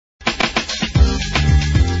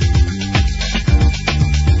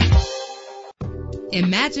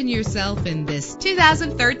Imagine yourself in this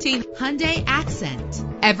 2013 Hyundai Accent.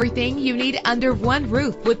 Everything you need under one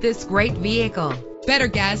roof with this great vehicle. Better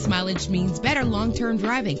gas mileage means better long-term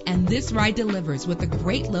driving, and this ride delivers with a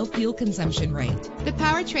great low fuel consumption rate. The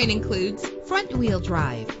powertrain includes front-wheel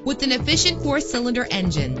drive with an efficient 4-cylinder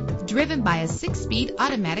engine driven by a 6-speed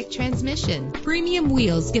automatic transmission. Premium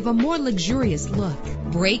wheels give a more luxurious look.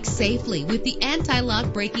 Brake safely with the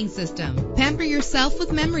anti-lock braking system. Pamper yourself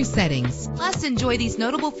with memory settings. Plus, enjoy these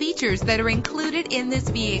notable features that are included in this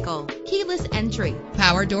vehicle: keyless entry,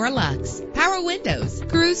 power door locks, power windows,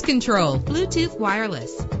 cruise control, Bluetooth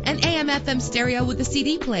wireless, an AM/FM stereo with a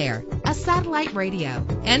CD player, a satellite radio.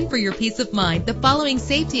 And for your peace of mind, the following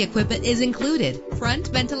safety equipment is included: front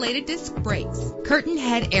ventilated disc brakes, curtain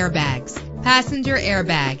head airbags, passenger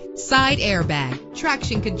airbag, side airbag,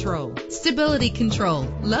 traction control, stability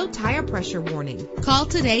control, low tire pressure warning. Call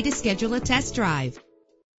today to schedule a test drive.